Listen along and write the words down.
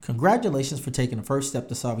Congratulations for taking the first step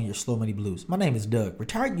to solving your slow money blues. My name is Doug,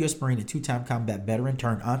 retired U.S. Marine and two-time combat veteran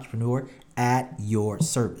turned entrepreneur at your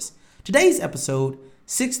service. Today's episode,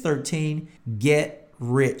 613, Get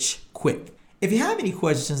Rich Quick. If you have any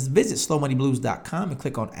questions, visit slowmoneyblues.com and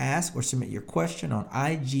click on Ask or submit your question on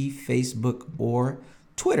IG, Facebook, or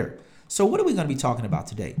Twitter. So what are we going to be talking about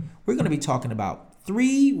today? We're going to be talking about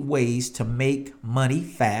 3 ways to make money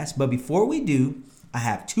fast. But before we do, I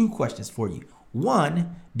have 2 questions for you.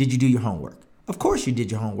 1, did you do your homework? Of course you did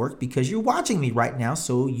your homework because you're watching me right now,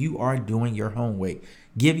 so you are doing your homework.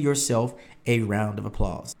 Give yourself a round of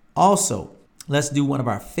applause. Also, let's do one of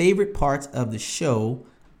our favorite parts of the show,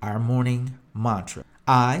 our morning mantra.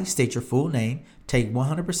 I state your full name, take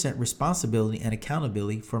 100% responsibility and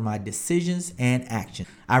accountability for my decisions and actions.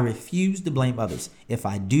 I refuse to blame others. If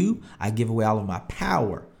I do, I give away all of my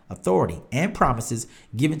power, authority, and promises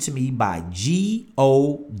given to me by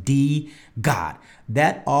G-O-D, God.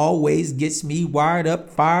 That always gets me wired up,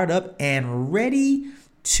 fired up, and ready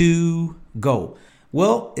to go.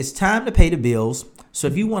 Well, it's time to pay the bills. So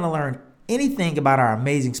if you want to learn anything about our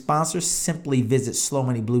amazing sponsors, simply visit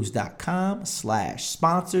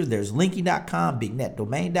slowmoneyblues.com/sponsors. There's linky.com,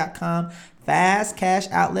 bignetdomain.com,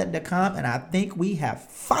 fastcashoutlet.com, and I think we have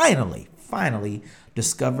finally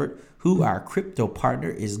discovered who our crypto partner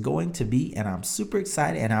is going to be, and I'm super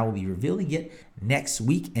excited, and I will be revealing it next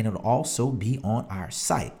week, and it'll also be on our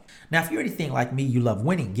site. Now, if you're anything like me, you love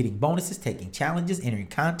winning, getting bonuses, taking challenges, entering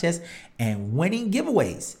contests, and winning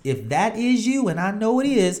giveaways. If that is you, and I know it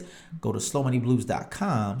is, go to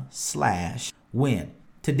slowmoneyblues.com/win.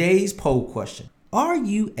 Today's poll question: are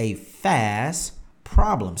you a fast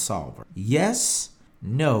problem solver? Yes,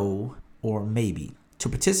 no, or maybe. To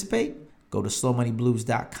participate, go to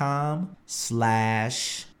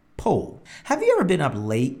slowmoneyblues.com/poll. Have you ever been up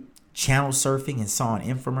late channel surfing and saw an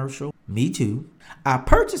infomercial? Me too. I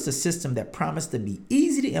purchased a system that promised to be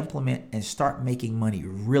easy to implement and start making money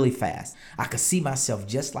really fast. I could see myself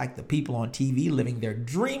just like the people on TV living their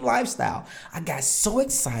dream lifestyle. I got so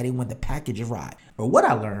excited when the package arrived. But what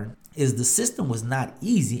I learned is the system was not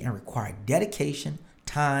easy and required dedication,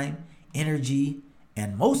 time, energy,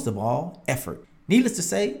 and most of all, effort. Needless to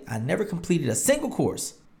say, I never completed a single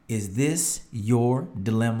course. Is this your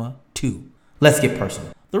dilemma too? Let's get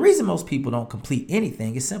personal. The reason most people don't complete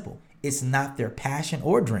anything is simple. It's not their passion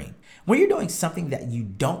or dream. When you're doing something that you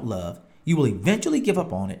don't love, you will eventually give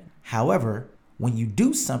up on it. However, when you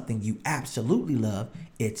do something you absolutely love,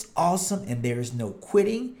 it's awesome and there is no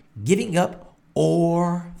quitting, giving up,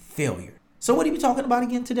 or failure. So what are we talking about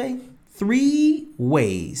again today? 3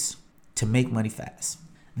 ways to make money fast.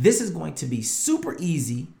 This is going to be super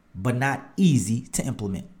easy, but not easy to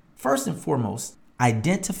implement. First and foremost,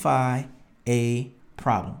 identify a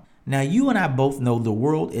problem. Now, you and I both know the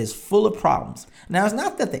world is full of problems. Now, it's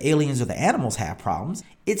not that the aliens or the animals have problems.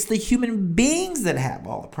 It's the human beings that have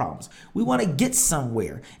all the problems. We want to get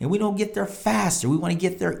somewhere, and we don't get there faster. We want to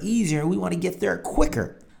get there easier, and we want to get there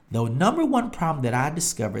quicker. The number one problem that I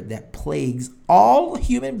discovered that plagues all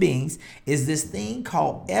human beings is this thing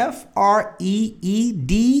called FREEDOM.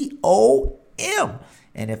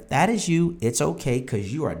 And if that is you, it's okay,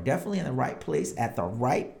 because you are definitely in the right place at the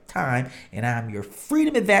right time. And I'm your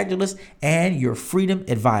freedom evangelist and your freedom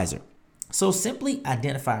advisor. So simply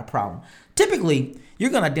identify a problem. Typically, you're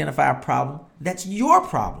going to identify a problem that's your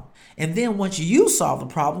problem. And then once you solve the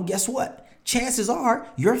problem, guess what? Chances are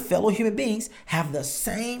your fellow human beings have the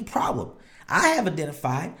same problem. I have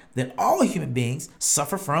identified that all human beings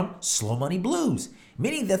suffer from slow money blues,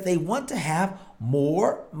 meaning that they want to have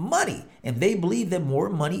more money and they believe that more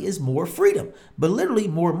money is more freedom. But literally,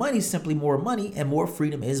 more money is simply more money, and more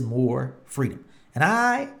freedom is more freedom. And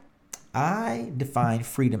I define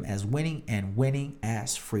freedom as winning and winning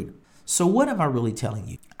as freedom. So what am I really telling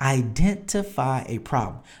you? Identify a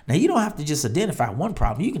problem. Now, you don't have to just identify one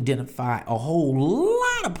problem. You can identify a whole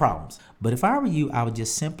lot of problems. But if I were you, I would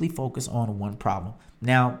just simply focus on one problem.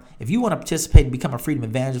 Now, if you want to participate and become a freedom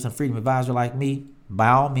evangelist and freedom advisor like me, by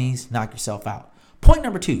all means, knock yourself out. Point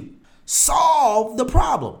number 2, solve the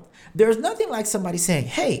problem. There's nothing like somebody saying,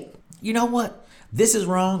 hey, you know what? This is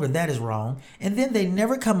wrong or that is wrong. And then they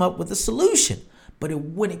never come up with a solution. But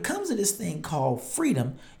when it comes to this thing called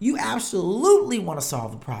freedom, you absolutely want to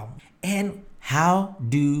solve the problem. And how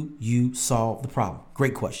do you solve the problem?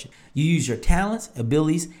 Great question. You use your talents,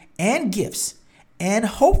 abilities, and gifts. And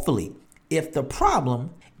hopefully, if the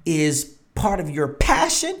problem is part of your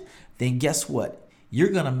passion, then guess what?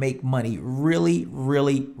 You're going to make money really,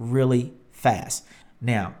 really, really fast.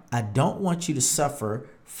 Now, I don't want you to suffer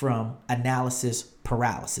from analysis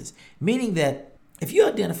paralysis, meaning that if you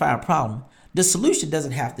identify a problem, the solution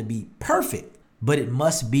doesn't have to be perfect, but it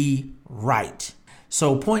must be right.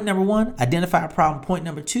 So point number 1, identify a problem. Point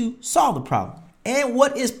number 2, solve the problem. And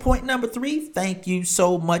what is point number 3? Thank you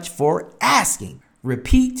so much for asking.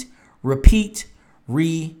 Repeat, repeat,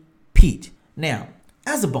 repeat. Now,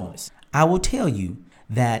 as a bonus, I will tell you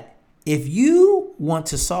that if you want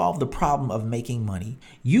to solve the problem of making money,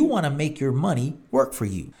 you want to make your money work for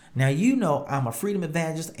you. Now, you know I'm a freedom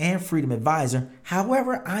evangelist and freedom advisor.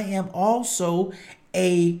 However, I am also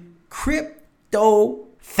a crypto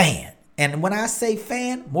fan. And when I say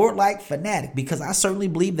fan, more like fanatic, because I certainly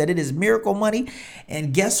believe that it is miracle money.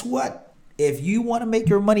 And guess what? If you want to make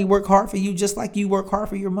your money work hard for you, just like you work hard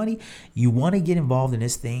for your money, you want to get involved in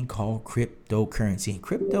this thing called cryptocurrency. And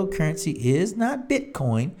cryptocurrency is not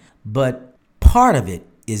Bitcoin, but part of it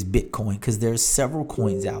is Bitcoin, because there's several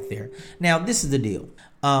coins out there. Now, this is the deal.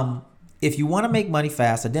 If you want to make money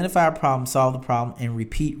fast, identify a problem, solve the problem, and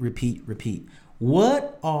repeat, repeat, repeat.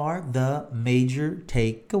 What are the major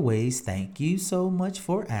takeaways? Thank you so much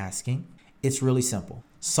for asking. It's really simple.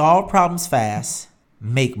 Solve problems fast,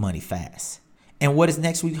 make money fast. And what is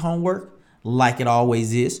next week's homework? Like it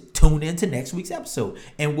always is, tune into next week's episode.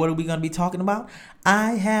 And what are we going to be talking about?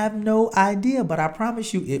 I have no idea, but I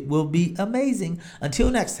promise you it will be amazing. Until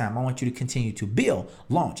next time, I want you to continue to build,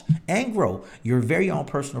 launch, and grow your very own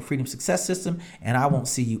personal freedom success system. And I won't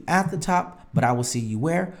see you at the top, but I will see you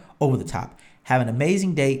where? Over the top. Have an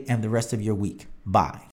amazing day and the rest of your week. Bye.